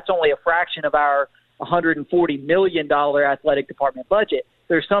 but that's only a fraction of our $140 million athletic department budget.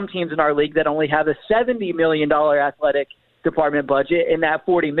 There's some teams in our league that only have a $70 million athletic department budget, and that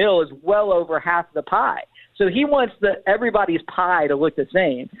 $40 million is well over half the pie. So he wants everybody's pie to look the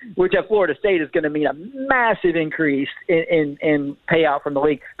same, which at Florida State is going to mean a massive increase in payout from the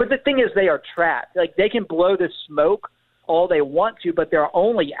league. But the thing is, they are trapped. Like, they can blow the smoke all they want to, but their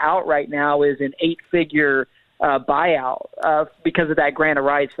only out right now is an 8-figure buyout because of that grant of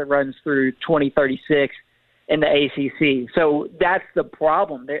rights that runs through 2036 in the ACC. So that's the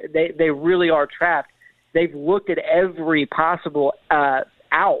problem. They really are trapped. They've looked at every possible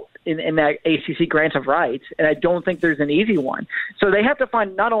out in that ACC grant of rights, and I don't think there's an easy one. So they have to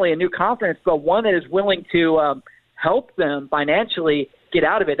find not only a new conference, but one that is willing to help them financially get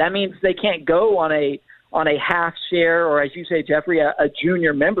out of it. That means they can't go on a half share, or as you say, Jeffrey, a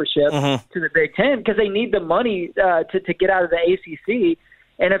junior membership to the Big Ten, because they need the money to get out of the ACC.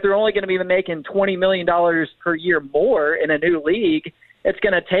 And if they're only going to be making $20 million per year more in a new league, it's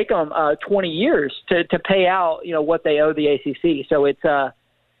going to take them 20 years to pay out, what they owe the ACC. So it's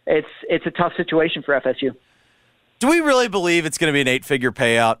a tough situation for FSU. Do we really believe it's going to be an 8-figure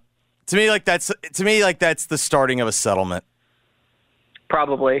payout? To me, that's the starting of a settlement.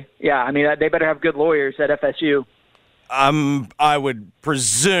 Probably, yeah. I mean, they better have good lawyers at FSU. I would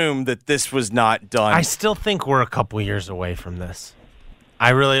presume that this was not done. I still think we're a couple years away from this.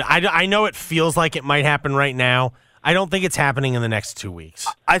 I know it feels like it might happen right now. I don't think it's happening in the next 2 weeks.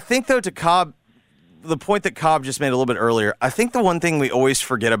 I think, though, to Cobb, the point that Cobb just made a little bit earlier, I think the one thing we always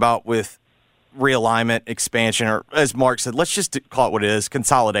forget about with realignment, expansion, or as Mark said, let's just call it what it is,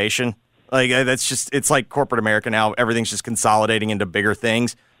 consolidation. Like it's like corporate America now. Everything's just consolidating into bigger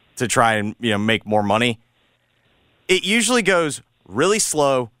things to try and make more money. It usually goes really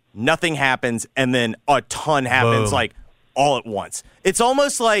slow, nothing happens, and then a ton happens. Boom. Like all at once. It's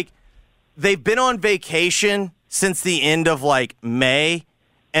almost like they've been on vacation since the end of like May,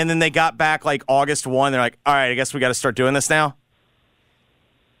 and then they got back like August 1. They're like, all right, I guess we got to start doing this now.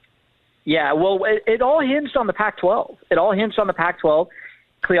 Yeah, well, it all hinged on the Pac-12.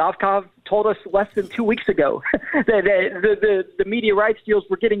 Kliavkov told us less than 2 weeks ago that the media rights deals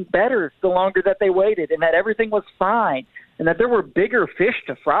were getting better the longer that they waited, and that everything was fine, and that there were bigger fish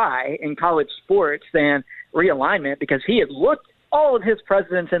to fry in college sports than realignment, because he had looked all of his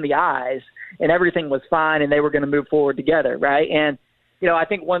presidents in the eyes, and everything was fine, and they were going to move forward together, right? And, I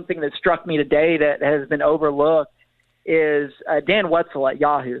think one thing that struck me today that has been overlooked is Dan Wetzel at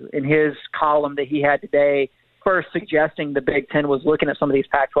Yahoo, in his column that he had today, first suggesting the Big Ten was looking at some of these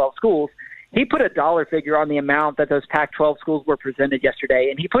Pac-12 schools. He put a dollar figure on the amount that those Pac-12 schools were presented yesterday,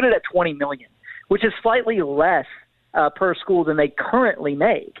 and he put it at $20 million, which is slightly less per school than they currently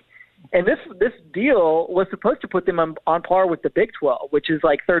make. And this deal was supposed to put them on par with the Big 12, which is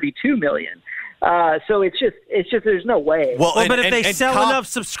like $32 million. So it's just there's no way. Well, but if they sell Cobb, enough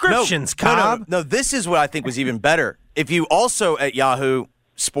subscriptions, Cobb. No, this is what I think was even better. If you also at Yahoo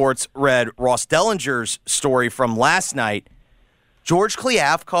Sports read Ross Dellinger's story from last night, George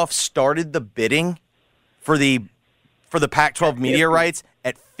Kliavkov started the bidding for the Pac-12 media rights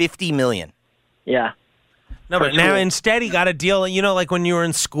at $50 million. Yeah. No, but now instead he got a deal. Like when you were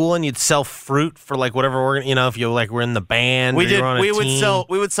in school and you'd sell fruit for like whatever if you were in the band. We or did. You were on a we would team, sell.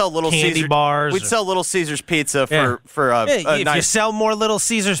 We would sell Little candy Caesars bars. We'd sell Little Caesars pizza for if nice. you sell more Little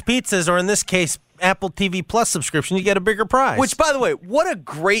Caesars pizzas, or in this case, Apple TV Plus subscription, you get a bigger prize. Which, by the way, what a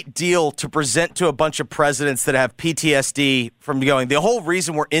great deal to present to a bunch of presidents that have PTSD from going. The whole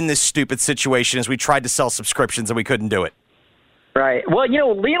reason we're in this stupid situation is we tried to sell subscriptions and we couldn't do it. Right. Well,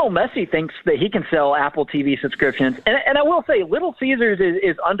 Lionel Messi thinks that he can sell Apple TV subscriptions. And I will say, Little Caesars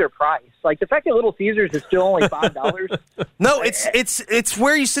is underpriced. Like, the fact that Little Caesars is still only $5. No, it's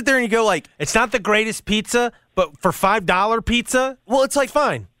where you sit there and you go, like, it's not the greatest pizza, but for $5 pizza, well, it's like,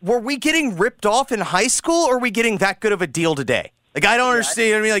 fine. Were we getting ripped off in high school, or are we getting that good of a deal today? Like, I don't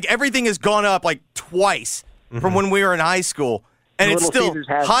understand. I mean, like, everything has gone up, like, twice from when we were in high school. And it's still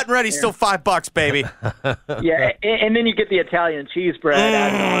hot and ready, still $5, baby. Yeah, and then you get the Italian cheese bread.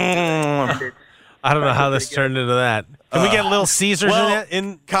 I don't know how this turned into that. Can we get Little Caesars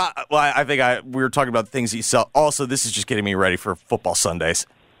in that? Well, I think we were talking about the things you sell. Also, this is just getting me ready for football Sundays.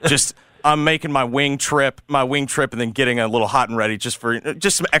 Just I'm making my wing trip, and then getting a little hot and ready just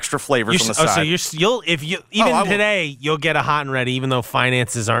some extra flavors on the side. So today you'll get a hot and ready, even though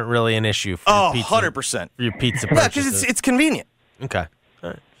finances aren't really an issue for your pizza. 100% for your pizza Yeah, purchases. because it's convenient. Okay. All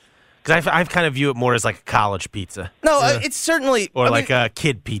right. Because I kind of view it more as like a college pizza. No, it's certainly... Or a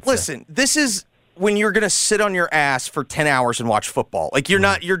kid pizza. Listen, this is when you're going to sit on your ass for 10 hours and watch football. Like,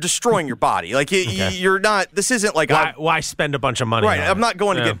 you're destroying your body. Like, you're not... This isn't like... Why spend a bunch of money Right, on I'm not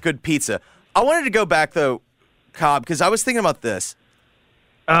going to get good pizza. I wanted to go back, though, Cobb, because I was thinking about this.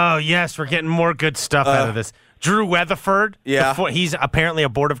 Oh, yes, we're getting more good stuff out of this. Drew Weatherford. Yeah. He's apparently a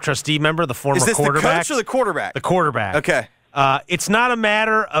Board of Trustee member, the former quarterback. Is this quarterback. the coach or the quarterback? The quarterback. Okay. It's not a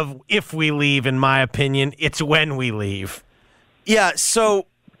matter of if we leave, in my opinion. It's when we leave. Yeah, so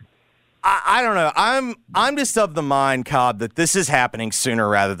I don't know. I'm just of the mind, Cobb, that this is happening sooner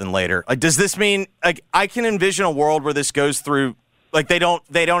rather than later. Like, does this mean like I can envision a world where this goes through like they don't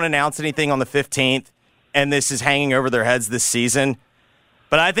announce anything on the 15th and this is hanging over their heads this season?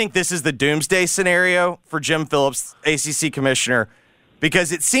 But I think this is the doomsday scenario for Jim Phillips, ACC commissioner,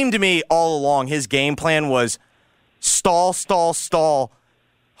 because it seemed to me all along his game plan was stall,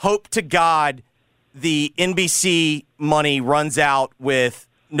 hope to God the NBC money runs out with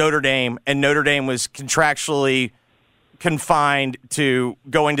Notre Dame, and Notre Dame was contractually confined to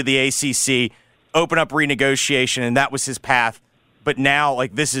going to the ACC, open up renegotiation, and that was his path. But now,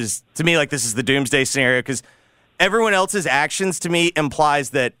 this is the doomsday scenario because everyone else's actions to me implies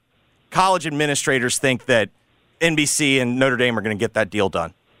that college administrators think that NBC and Notre Dame are going to get that deal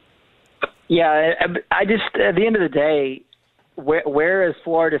done. Yeah, I just, at the end of the day, where is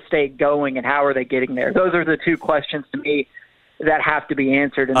Florida State going and how are they getting there? Those are the two questions to me that have to be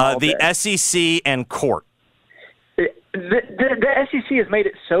answered. In all the this. SEC and court. The SEC has made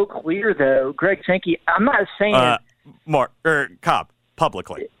it so clear, though, Greg Sankey, I'm not saying Cobb,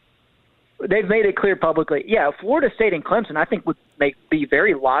 publicly. They've made it clear publicly. Yeah, Florida State and Clemson, I think, would be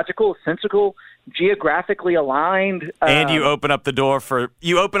very logical, sensical, geographically aligned. And you open up the door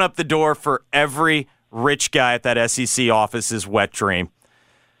for every rich guy at that SEC office's wet dream.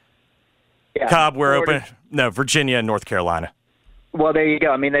 Yeah, Cobb, we're Florida, open. No, Virginia and North Carolina. Well, there you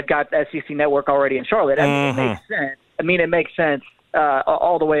go. I mean, they've got the SEC network already in Charlotte. I mean, it makes sense. It makes sense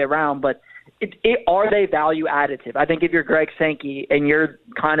all the way around. But are they value additive? I think if you're Greg Sankey and you're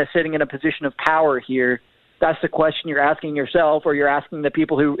kind of sitting in a position of power here, that's the question you're asking yourself, or you're asking the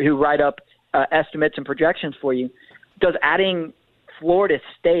people who write up estimates and projections for you. Does adding Florida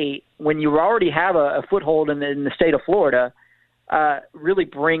State, when you already have a foothold in the state of Florida, really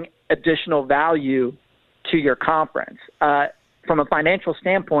bring additional value to your conference? From a financial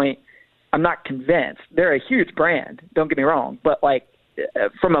standpoint, I'm not convinced. They're a huge brand, don't get me wrong, but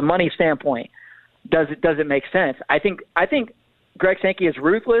from a money standpoint, does it make sense? I think Greg Sankey is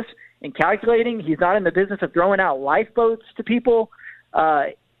ruthless in calculating. He's not in the business of throwing out lifeboats to people,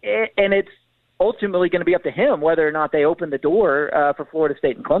 and it's ultimately going to be up to him whether or not they open the door for Florida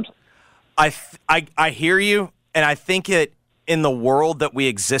State and Clemson. I hear you, and I think it in the world that we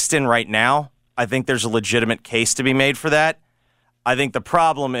exist in right now, I think there's a legitimate case to be made for that. I think the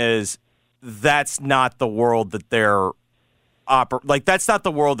problem is that's not the world that they're that's not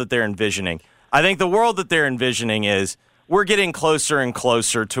the world that they're envisioning. I think the world that they're envisioning is we're getting closer and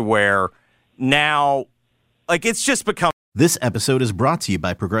closer to where now, it's just become. This episode is brought to you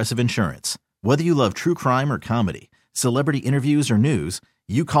by Progressive Insurance. Whether you love true crime or comedy, celebrity interviews or news,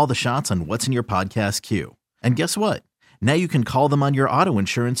 you call the shots on what's in your podcast queue. And guess what? Now you can call them on your auto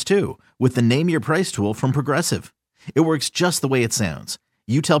insurance too with the Name Your Price tool from Progressive. It works just the way it sounds.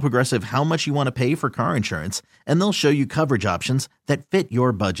 You tell Progressive how much you want to pay for car insurance, and they'll show you coverage options that fit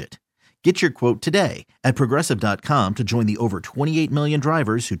your budget. Get your quote today at Progressive.com to join the over 28 million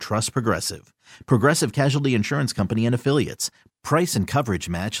drivers who trust Progressive. Progressive Casualty Insurance Company and Affiliates. Price and coverage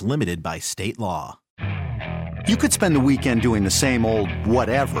match limited by state law. You could spend the weekend doing the same old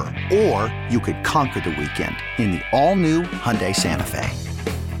whatever, or you could conquer the weekend in the all-new Hyundai Santa Fe.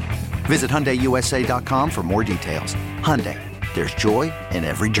 Visit HyundaiUSA.com for more details. Hyundai, there's joy in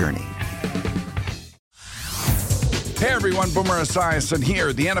every journey. Hey everyone, Boomer Esiason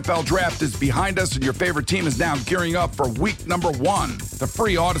here. The NFL Draft is behind us and your favorite team is now gearing up for week number 1. The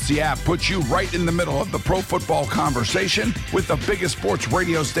free Odyssey app puts you right in the middle of the pro football conversation with the biggest sports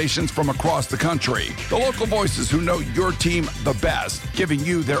radio stations from across the country. The local voices who know your team the best, giving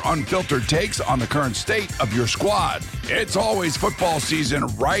you their unfiltered takes on the current state of your squad. It's always football season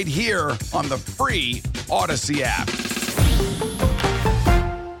right here on the free Odyssey app.